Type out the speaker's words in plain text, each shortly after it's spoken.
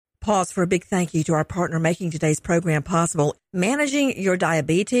Pause for a big thank you to our partner making today's program possible. Managing your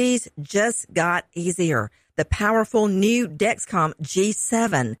diabetes just got easier. The powerful new Dexcom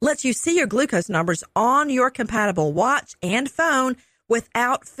G7 lets you see your glucose numbers on your compatible watch and phone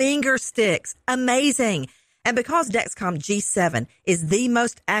without finger sticks. Amazing. And because Dexcom G7 is the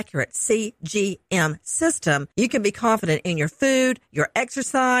most accurate CGM system, you can be confident in your food, your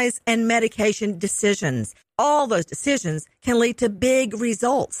exercise, and medication decisions. All those decisions can lead to big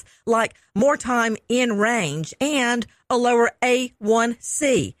results, like more time in range and a lower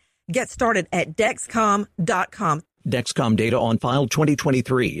A1C. Get started at Dexcom.com. Dexcom data on file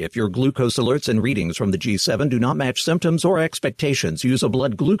 2023. If your glucose alerts and readings from the G7 do not match symptoms or expectations, use a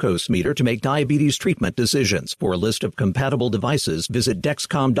blood glucose meter to make diabetes treatment decisions. For a list of compatible devices, visit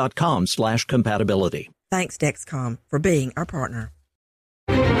Dexcom.com/compatibility. Thanks, Dexcom, for being our partner.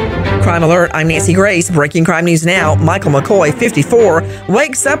 Crime Alert, I'm Nancy Grace. Breaking crime news now. Michael McCoy, 54,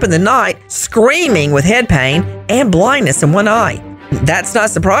 wakes up in the night screaming with head pain and blindness in one eye. That's not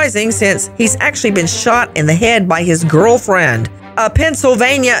surprising since he's actually been shot in the head by his girlfriend, a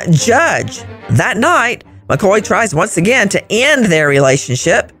Pennsylvania judge. That night, McCoy tries once again to end their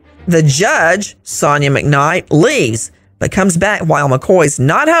relationship. The judge, Sonia McKnight, leaves, but comes back while McCoy's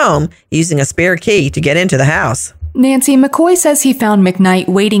not home, using a spare key to get into the house. Nancy, McCoy says he found McKnight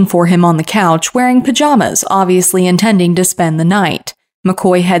waiting for him on the couch wearing pajamas, obviously intending to spend the night.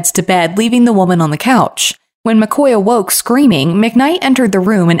 McCoy heads to bed, leaving the woman on the couch. When McCoy awoke screaming, McKnight entered the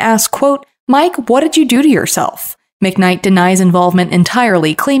room and asked, quote, "Mike, what did you do to yourself?" McKnight denies involvement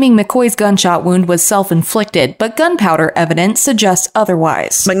entirely, claiming McCoy's gunshot wound was self-inflicted, but gunpowder evidence suggests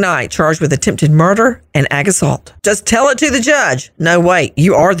otherwise. McKnight charged with attempted murder and ag assault. Just tell it to the judge. No, wait,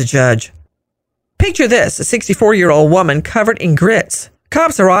 you are the judge. Picture this, a 64-year-old woman covered in grits.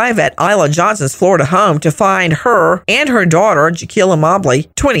 Cops arrive at Isla Johnson's Florida home to find her and her daughter, Jaquila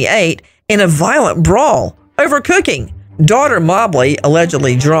Mobley, 28, in a violent brawl over cooking. Daughter Mobley,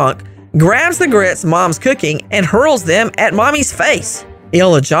 allegedly drunk, grabs the grits mom's cooking and hurls them at mommy's face.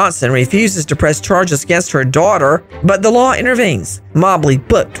 Isla Johnson refuses to press charges against her daughter, but the law intervenes. Mobley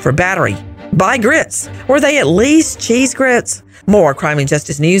booked for battery. By grits. Were they at least cheese grits? More crime and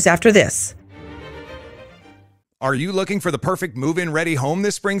justice news after this. Are you looking for the perfect move-in ready home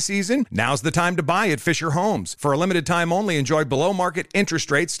this spring season? Now's the time to buy at Fisher Homes. For a limited time only, enjoy below-market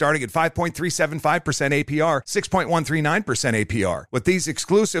interest rates starting at 5.375% APR, 6.139% APR. With these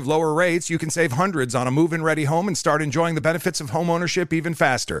exclusive lower rates, you can save hundreds on a move-in ready home and start enjoying the benefits of homeownership even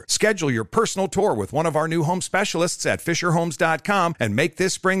faster. Schedule your personal tour with one of our new home specialists at FisherHomes.com and make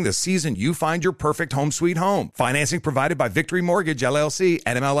this spring the season you find your perfect home sweet home. Financing provided by Victory Mortgage, LLC,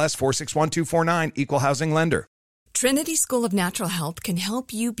 NMLS 461249, Equal Housing Lender. Trinity School of Natural Health can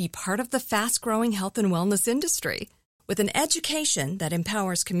help you be part of the fast-growing health and wellness industry. With an education that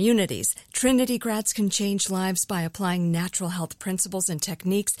empowers communities, Trinity grads can change lives by applying natural health principles and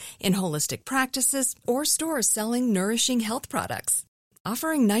techniques in holistic practices or stores selling nourishing health products.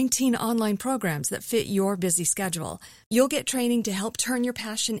 Offering 19 online programs that fit your busy schedule, you'll get training to help turn your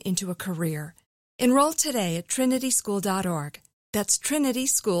passion into a career. Enroll today at trinityschool.org. That's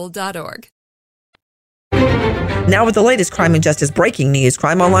trinityschool.org. Now with the latest crime and justice breaking news,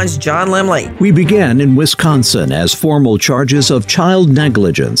 Crime Online's John Lemley. We begin in Wisconsin as formal charges of child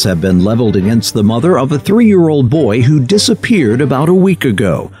negligence have been leveled against the mother of a 3-year-old boy who disappeared about a week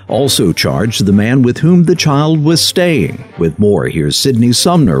ago. Also charged the man with whom the child was staying. With more, here's Sydney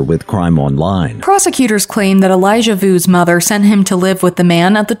Sumner with Crime Online. Prosecutors claim that Elijah Vu's mother sent him to live with the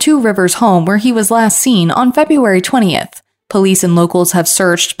man at the Two Rivers home where he was last seen on February 20th. Police and locals have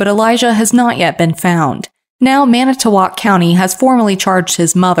searched, but Elijah has not yet been found. Now, Manitowoc County has formally charged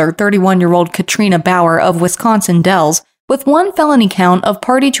his mother, 31-year-old Katrina Bauer of Wisconsin Dells, with 1 felony count of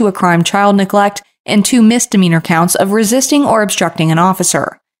party to a crime child neglect and 2 misdemeanor counts of resisting or obstructing an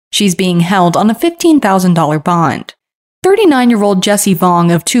officer. She's being held on a $15,000 bond. 39-year-old Jesse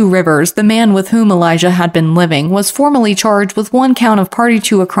Vong of Two Rivers, the man with whom Elijah had been living, was formally charged with 1 count of party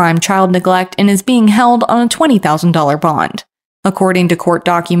to a crime child neglect and is being held on a $20,000 bond. According to court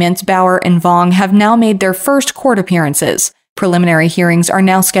documents, Bauer and Vong have now made their first court appearances. Preliminary hearings are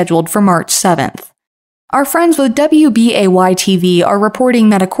now scheduled for March 7th. Our friends with WBAY-TV are reporting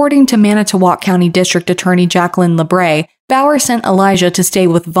that according to Manitowoc County District Attorney Jacqueline LeBray, Bauer sent Elijah to stay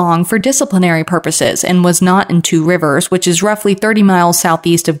with Vong for disciplinary purposes and was not in Two Rivers, which is roughly 30 miles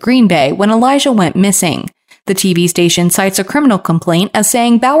southeast of Green Bay, when Elijah went missing. The TV station cites a criminal complaint as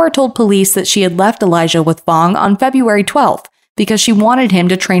saying Bauer told police that she had left Elijah with Vong on February 12th, because she wanted him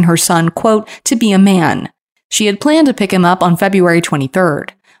to train her son, quote, to be a man. She had planned to pick him up on February 23rd.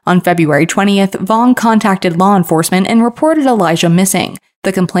 On February 20th, Vong contacted law enforcement and reported Elijah missing.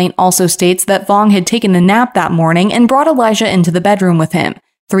 The complaint also states that Vong had taken a nap that morning and brought Elijah into the bedroom with him.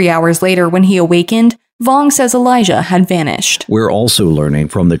 3 hours later, when he awakened, Vong says Elijah had vanished. We're also learning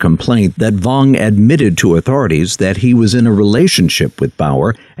from the complaint that Vong admitted to authorities that he was in a relationship with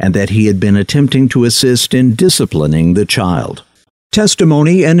Bauer and that he had been attempting to assist in disciplining the child.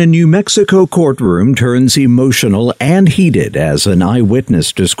 Testimony in a New Mexico courtroom turns emotional and heated as an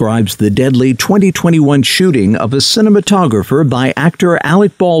eyewitness describes the deadly 2021 shooting of a cinematographer by actor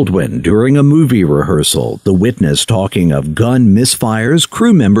Alec Baldwin during a movie rehearsal. The witness talking of gun misfires,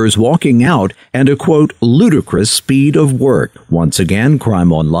 crew members walking out, and a, quote, ludicrous speed of work. Once again,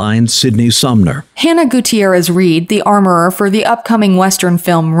 Crime Online, Sydney Sumner. Hannah Gutierrez-Reed, the armorer for the upcoming Western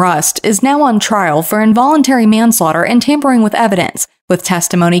film Rust, is now on trial for involuntary manslaughter and tampering with evidence, with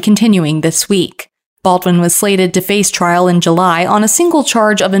testimony continuing this week. Baldwin was slated to face trial in July on a single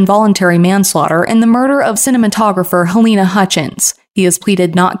charge of involuntary manslaughter in the murder of cinematographer Helena Hutchins. He has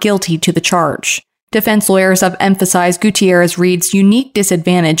pleaded not guilty to the charge. Defense lawyers have emphasized Gutierrez-Reed's unique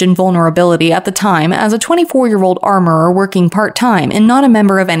disadvantage and vulnerability at the time as a 24-year-old armorer working part-time and not a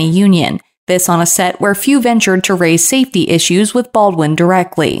member of any union. This on a set where few ventured to raise safety issues with Baldwin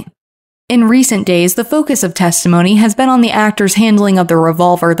directly. In recent days, the focus of testimony has been on the actor's handling of the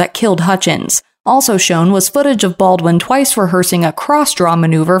revolver that killed Hutchins. Also shown was footage of Baldwin twice rehearsing a cross-draw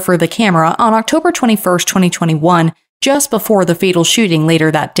maneuver for the camera on October 21, 2021, just before the fatal shooting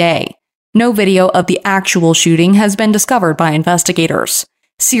later that day. No video of the actual shooting has been discovered by investigators.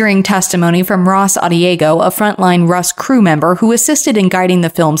 Searing testimony from Ross Adiego, a frontline Rust crew member who assisted in guiding the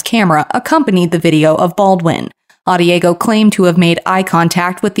film's camera, accompanied the video of Baldwin. Adiego claimed to have made eye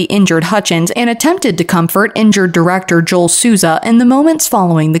contact with the injured Hutchins and attempted to comfort injured director Joel Souza in the moments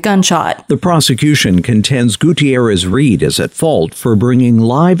following the gunshot. The prosecution contends Gutierrez-Reed is at fault for bringing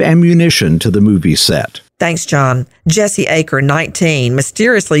live ammunition to the movie set. Thanks, John. Jesse Aker, 19,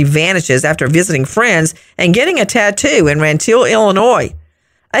 mysteriously vanishes after visiting friends and getting a tattoo in Rantoul, Illinois.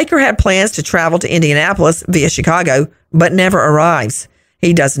 Aker had plans to travel to Indianapolis via Chicago, but never arrives.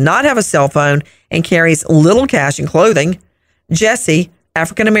 He does not have a cell phone and carries little cash and clothing. Jesse,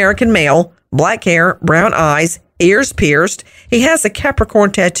 African-American male, black hair, brown eyes, ears pierced. He has a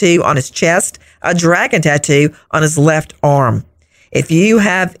Capricorn tattoo on his chest, a dragon tattoo on his left arm. If you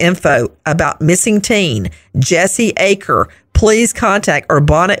have info about missing teen Jesse Aker, please contact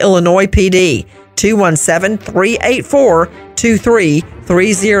Urbana, Illinois PD,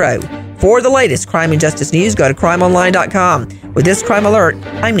 217-384-2330. For the latest crime and justice news, go to crimeonline.com. With this crime alert,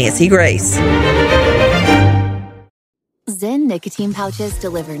 I'm Nancy Grace. Zyn nicotine pouches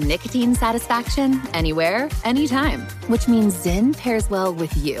deliver nicotine satisfaction anywhere, anytime, which means Zyn pairs well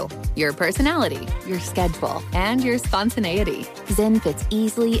with you, your personality, your schedule, and your spontaneity. Zyn fits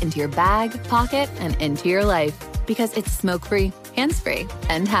easily into your bag, pocket, and into your life because it's smoke-free, hands-free,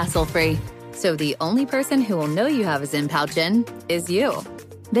 and hassle-free. So the only person who will know you have a Zyn pouch in is you.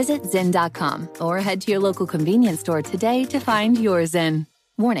 Visit Zyn.com or head to your local convenience store today to find your Zyn.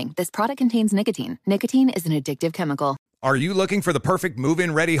 Warning, this product contains nicotine. Nicotine is an addictive chemical. Are you looking for the perfect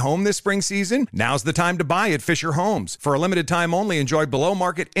move-in ready home this spring season? Now's the time to buy at Fisher Homes. For a limited time only, enjoy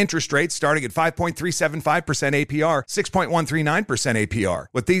below-market interest rates starting at 5.375% APR, 6.139% APR.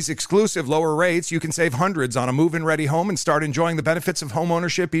 With these exclusive lower rates, you can save hundreds on a move-in ready home and start enjoying the benefits of home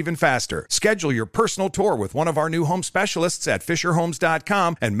ownership even faster. Schedule your personal tour with one of our new home specialists at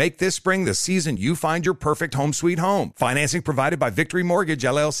FisherHomes.com and make this spring the season you find your perfect home sweet home. Financing provided by Victory Mortgage,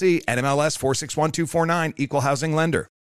 LLC, NMLS 461249, Equal Housing Lender.